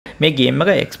මේ ගේම් එක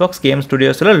Xbox Game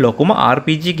Studios වල ලොකුම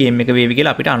RPG ගේම් එක වේවි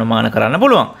කියලා අපිට අනුමාන කරන්න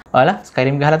පුළුවන්. ඔයාලා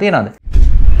Skyrim ගහලා තියෙනවද?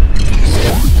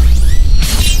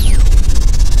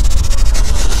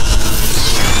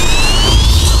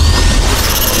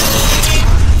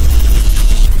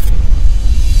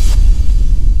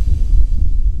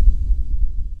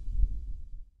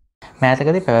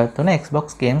 මෑතකදී පැවැත්වුණ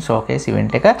Xbox Game Showcase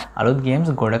event එක අලුත් games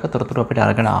ගොඩක තොරතුරු අපිට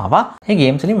අරගෙන ආවා. මේ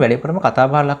games වලින් වැඩිපුරම කතා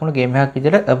බහ ලකුණු game එකක්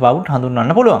විදිහට Avowed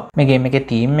හඳුන්වන්න පුළුවන්. මේ game එකේ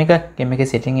team එක, game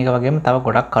එකේ setting එක වගේම තව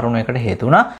ගොඩක් කරුණු එකට හේතු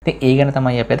වුණා. ඉතින් ඒ ගැන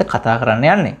තමයි අපි අද කතා කරන්න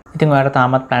යන්නේ. ඉතින් ඔයාලා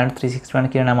තාමත් Planet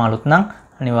 361 කියන නම අලුත් නම්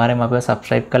අනිවාර්යයෙන්ම අපිව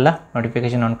subscribe කරලා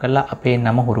notification on කරලා අපේ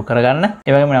නම හුරු කරගන්න.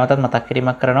 ඒ වගේම නැවතත් මතක්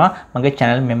කිරීමක් කරනවා මගේ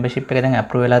channel membership එක දැන්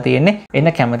approve වෙලා තියෙන්නේ. එන්න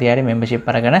කැමති අය membership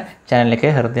අරගෙන channel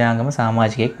එකේ හෘදයාංගම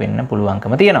සමාජිකයෙක් වෙන්න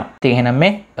පුළුවන්කම තියෙනවා. ඉතින් එහෙනම්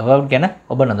මේ Avowed ගැන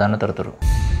ඔබ නොදන්න තොරතුරු.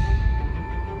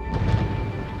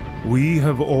 We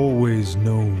have always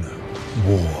known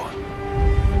war.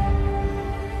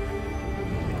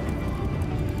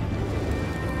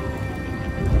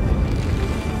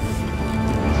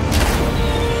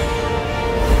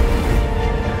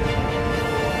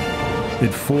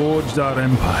 It forged our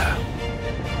empire,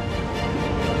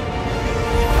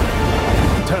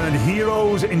 turned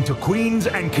heroes into queens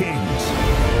and kings,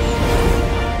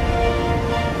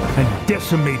 and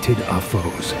decimated our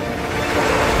foes.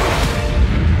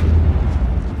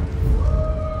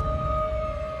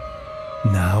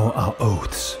 Now our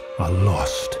oaths are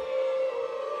lost,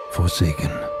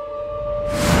 forsaken.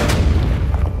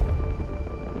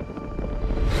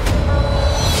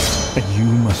 And you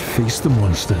must face the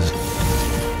monsters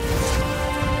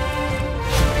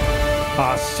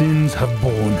our sins have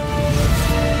borne.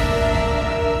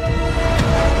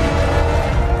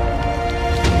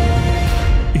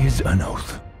 Is an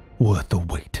oath worth the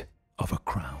weight of a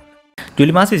crown?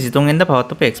 ජූලි මාසේ 23 වෙනිදා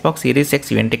පවත්වපු Xbox Series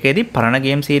X event එකේදී පරණ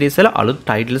game series වල අලුත්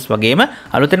titles වගේම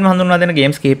අලුතෙන්ම හඳුන්වා දෙන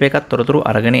games කිහිප එකක් තොරතුරු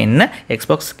අරගෙන එන්න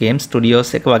Xbox Game Studios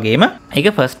එක වගේම ඒක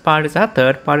first party සහ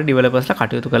third party developers ලා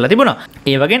කටයුතු කරලා තිබුණා.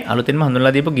 ඒ වගේම අලුතෙන්ම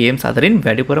හඳුන්වලා දීපු games අතරින්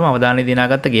වැඩිපුරම අවධානය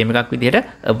දිනාගත්ත game එකක්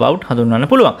විදිහට Avowed හඳුන්වන්න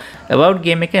පුළුවන්. Avowed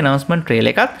game එකේ announcement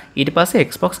trailer එකත් ඊට පස්සේ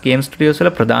Xbox Game Studios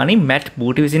වල ප්‍රධානී Matt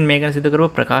Booty විසින් මේ ගැන සිදු කරපු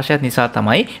ප්‍රකාශයත් නිසා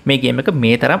තමයි මේ game එක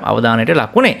මේ තරම් අවධානයට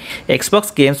ලක් වුණේ.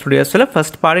 Xbox Game Studios වල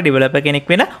first party developer කෙනෙක්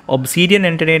වෙන Obsidian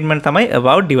Entertainment තමයි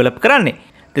Avowed develop කරන්නේ.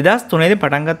 2003 දී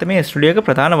පටන් ගත්ත මේ ස්ටුඩියෝ එක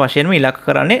ප්‍රධාන වශයෙන්ම ඉලක්ක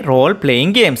කරන්නේ role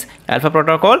playing games. Alpha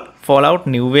Protocol, Fallout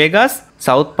New Vegas,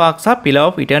 South Park සහ Pillar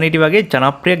of Eternity වගේ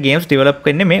ජනප්‍රිය games develop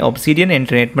කරන්නේ මේ Obsidian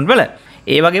Entertainment වල.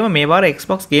 ඒ වගේම මේ වාර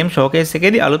Xbox Game Showcase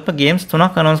එකේදී අලුත්ම games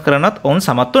 3ක් announce කරනවත් ඔවුන්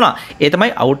සමත් වුණා. ඒ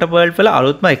තමයි Outer World වල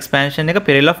අලුත්ම expansion එක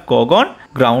Peril of Gorgon,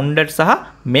 Grounded සහ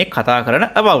මේ කතා කරන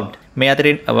Avowed. මේ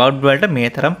අතරින් Avowed වලට මේ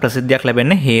තරම් ප්‍රසිද්ධියක්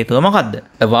ලැබෙන්න හේතුව මොකද්ද?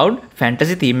 Avowed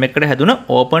fantasy theme එකකට හැදුන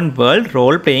open world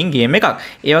role playing game එකක්.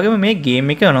 ඒ වගේම මේ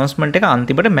game එකේ announcement එක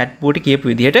අන්තිමට Matt Booty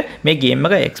කියපු විදිහට මේ game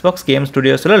එක Xbox Game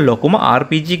Studios වල ලොකුම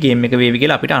RPG game එක වේවි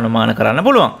කියලා අපිට අනුමාන කරන්න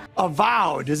පුළුවන්.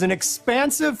 Avowed is an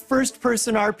expansive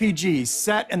first-person RPG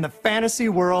set in the fantasy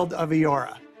world of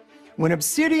Eora. When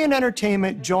Obsidian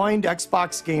Entertainment joined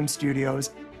Xbox Game Studios,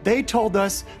 they told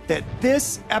us that this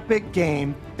epic game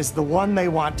is the one they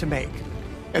want to make.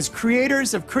 As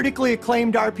creators of critically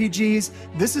acclaimed RPGs,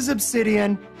 this is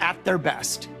Obsidian at their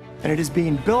best, and it is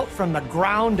being built from the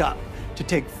ground up to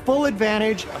take full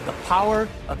advantage of the power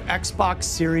of Xbox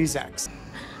Series X.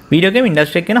 Video game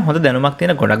industry එක ගැන හොඳ දැනුමක්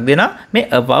තියෙන ගොඩක් දෙනා මේ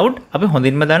Avowed අපි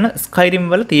හොඳින්ම දන්න Skyrim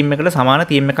වල තීම් එකකට සමාන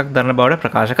තීම් එකක් දරන බවට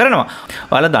ප්‍රකාශ කරනවා.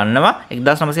 ඔයාලා දන්නවා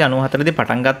 1994 දී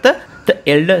පටන් ගත්ත The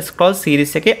Elder Scrolls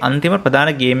series එකේ අන්තිම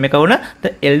ප්‍රධාන ගේම් එක වුණ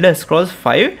The Elder Scrolls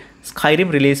 5 Skyrim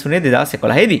release වුණේ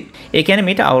 2011 දී. ඒ කියන්නේ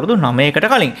මීට අවුරුදු 9කට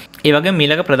කලින්. ඒ වගේම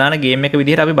ඊළඟ ප්‍රධාන ගේම් එක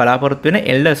විදිහට අපි බලාපොරොත්තු වෙන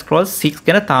Elder Scrolls 6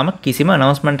 ගැන තාම කිසිම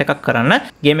announcement එකක් කරන්න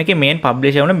ගේම් එකේ main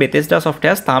publisher වුණ Bethesda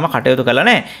Softwares තාම කටයුතු කරලා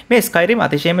නැහැ. මේ Skyrim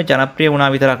අතිශයම ජනප්‍රිය වුණා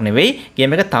විතරක් නෙවෙයි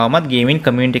ගේම් එක තවමත් gaming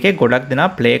community එකේ ගොඩක් දෙනා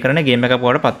play කරන ගේම් එකක්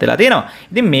බවට පත් වෙලා තියෙනවා.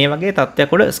 ඉතින් මේ වගේ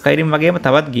තත්ත්වයක් උඩ Skyrim වගේම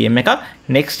තවත් ගේම් එකක්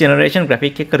next generation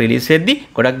graphic එක release වෙද්දී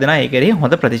ගොඩක් දෙනා ඒ කෙරෙහි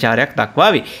හොඳ ප්‍රතිචාරයක්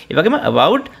දක්වාවි. ඒ වගේම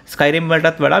Avowed Skyrim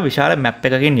වලටත් වඩා විශාල map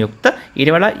එකකින් ඊට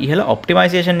වඩා ඉහළ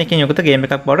ඔප්ටිමයිසේෂන් එකකින් යුක්ත ගේම්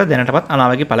එකක් බවට දැනටපත්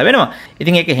අනාවකි පළ වෙනවා.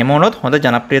 ඉතින් ඒක හැම වුණොත් හොඳ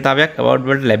ජනප්‍රියතාවයක් Avowed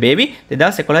වලට ලැබෙවි.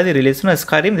 2011 දී රිලීස් වුණ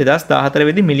Skyrim 2014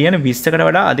 වෙදි මිලියන 20කට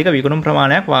වඩා අධික විකුණුම්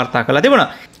ප්‍රමාණයක් වාර්තා කරලා තිබුණා.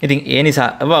 ඉතින් ඒ නිසා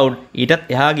Avowed ඊටත්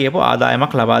එහා ගියපු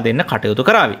ආදායමක් ලබා දෙන්න කටයුතු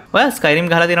කරાવી. ඔයා Skyrim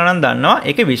ගහලා තියෙනවා නම් දන්නවා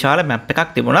ඒකේ විශාල මැප්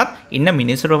එකක් තිබුණත් ඉන්න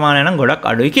මිනිස්සු ප්‍රමාණය නම් ගොඩක්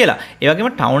අඩුයි කියලා. ඒ වගේම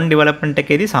ටවුන් ඩෙවලොප්මන්ට්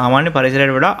එකේදී සාමාන්‍ය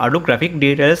පරිසරයට වඩා අඩු ග්‍රැෆික්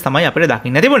ඩීටේල්ස් තමයි අපිට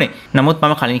දකින්න තිබුණේ. නමුත්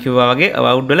මම කලින් කිව්වා වගේ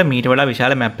Avowed වල මීට වඩා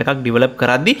විශාල මැප් එකක් ඩෙවලොප්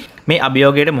කරද්දී මේ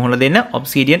අභියෝගයට මුහුණ දෙන්න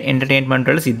Obsidian Entertainment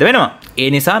වල සිද්ධ වෙනවා. ඒ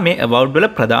නිසා මේ Avowed වල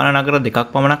ප්‍රධාන නගර දෙකක්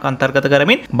පමණක් අන්තර්ගත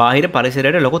කරමින් බාහිර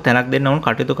පරිසරයට ලොකු තැනක් දෙන්න උන්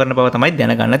කටයුතු කරන බව තමයි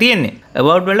දැනගන්න තියෙන්නේ.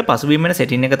 Avowed වල පසුබිම් වෙන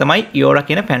setting එක තමයි Eora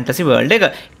කියන fantasy world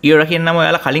එක. Eora කියන නම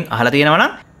ඔයාලා කලින් අහලා තියෙනවා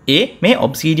නම් මේ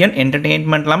Obsidian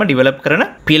Entertainment ලාම ඩෙවලොප් කරන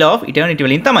Pillar of Eternity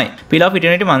වලින් තමයි. Pillar of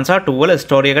Eternity 1 සහ 2 වල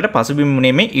ස්ටෝරි එකට පසුබිම්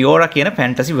වුණේ මේ Eora කියන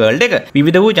fantasy world එක.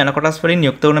 විවිධ වූ ජන කොටස් වලින්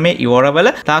යුක්ත වුණ මේ Eora වල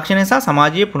තාක්ෂණය සහ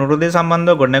සමාජීය පුනරුද්දේ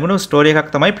සම්බන්ධව ගොඩනැගුණු ස්ටෝරි එකක්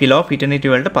තමයි Pillar of Eternity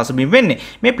වලට පසුබිම් වෙන්නේ.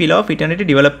 මේ Pillar of Eternity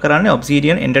ඩෙවලොප් කරන්නේ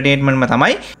Obsidian Entertainment ම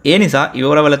තමයි. ඒ නිසා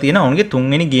Eora වල තියෙන ඔවුන්ගේ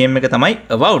තුන්වෙනි ගේම් එක තමයි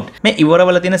Avowed. මේ Eora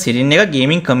වල තියෙන setting එක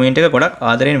gaming community එක ගොඩක්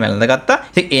ආදරයෙන් වැළඳගත්තා.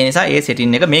 ඉතින් ඒ නිසා ඒ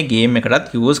setting එක මේ ගේම්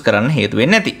එකටත් use කරන්න හේතු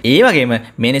වෙන්නේ නැති. ඒ වගේම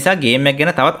මේ නිසා ගේම් එක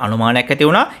ගැන තවත් අනුමානයක් ඇති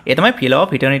වුණා. ඒ තමයි Pillar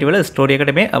of Eternity වල ස්ටෝරි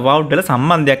එකට මේ Avowed වල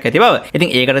සම්බන්ධයක් ඇති බව. ඉතින්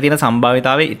ඒකට තියෙන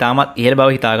සම්භාවිතාවය ඉතාමත් ඉහළ බව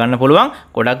හිතා ගන්න පුළුවන්.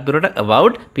 ගොඩක් දුරට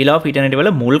Avowed Pillar of Eternity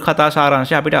වල මුල් කතා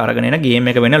සාරාංශය අපිට අරගෙන එන ගේම්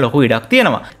එක වෙන ලොකු ඉඩක්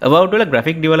තියෙනවා. Avowed වල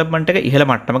graphic development එක ඉහළ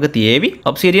මට්ටමක තියේවි.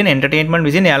 Obsidian Entertainment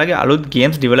විසින් එයාලගේ අලුත්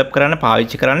games develop කරන්න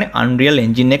පාවිච්චි කරන්නේ Unreal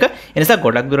Engine එක. ඒ නිසා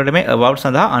ගොඩක් දුරට මේ Avowed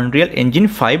සඳහා Unreal Engine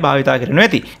 5 භාවිතා කරනවා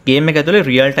ඇති. ගේම් එක ඇතුලේ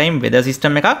real time weather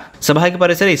system එකක් ස්වභාවික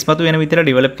පරිසරය ඉස්මතු වෙන විදිහට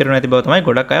develop කරනවා ඇති බව තමයි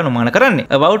ගොඩක් අය අනුමාන කරන්නේ.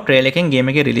 Avowed trail එකෙන් ගේම්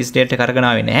එකේ release date එක අරගෙන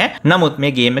ආවේ නැහැ. නමුත්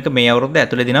මේ ගේම් එක මේ අවුරුද්ද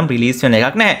ඇතුළේදී නම් release වෙන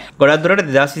එකක් නැහැ. ගොඩක් දුරට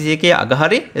 2021 අග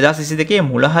හරි 2022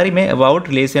 මුල හරි මේ Avowed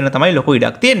release වෙන තමයි ලොකු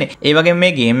ඉඩක් තියෙන්නේ. ඒ වගේම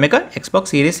මේ ගේම් එක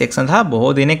Xbox Series X සඳහා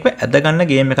බොහෝ දෙනෙක්ව ඇද ගන්න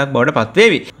ගේම් එකක් බවට පත්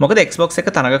වේවි. මොකද Xbox එක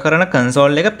තරඟ කරන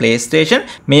console එක PlayStation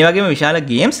මේ වගේම විශාල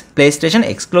games PlayStation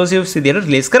exclusives විදිහට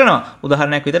release කරනවා.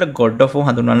 උදාහරණයක් විදිහට God of War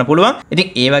හඳුන්වන්න පුළුවන්. ඉතින්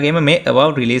ඒ වගේම මේ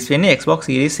Avowed release වෙන්නේ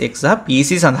Xbox Series X සහ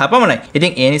PC සඳහා පමණයි.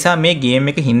 ඉතින් ඒ නිසා මේ ගේම්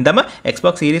එක හින්දාම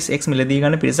Xbox Series X මිලදී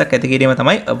ගන්න පිරිසක් ඇති කිරීම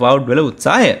තමයි Avowed වල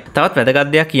උත්සාහය. තවත්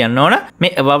වැදගත් දෙයක් කියන්න ඕන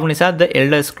මේ Avowed නිසා The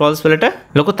Elder Scrolls වලට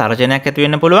ලොකු තර්ජනයක් ඇති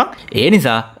වෙන්න පුළුවන්. ඒ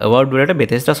නිසා Avowed වලට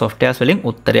Bethesda Softwares වලින්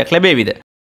උත්තරයක් ලැබෙවිද?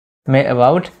 මේ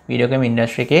Avowed වීඩියෝ ගේම්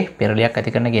ඉන්ඩස්ට්‍රි එකේ පෙරලියක්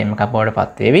ඇති කරන ගේම් එකක් බවට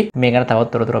පත් වේවි. මේ ගැන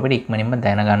තවත් තොරතුරු අපිට ඉක්මනින්ම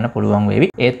දැනගන්න පුළුවන් වේවි.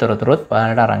 ඒ තොරතුරුත්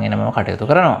ඔයාලට අරන් එනමම කටයුතු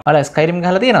කරනවා. ඔයාලා Skyrim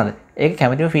ගහලා තියෙනවද? ඒක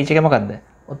කැමතිම ෆීචර් එක මොකද්ද?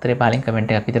 උත්තරේ පහලින්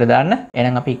කමෙන්ට් එකක් විතර දාන්න.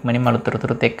 එහෙනම් අපි ඉක්මනින්ම අලුත්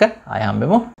තොරතුරුත් එක්ක ආය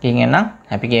හම්බෙමු. ඉතින් එන්නම්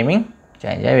happy gaming.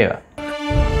 ජය ජය වේවා.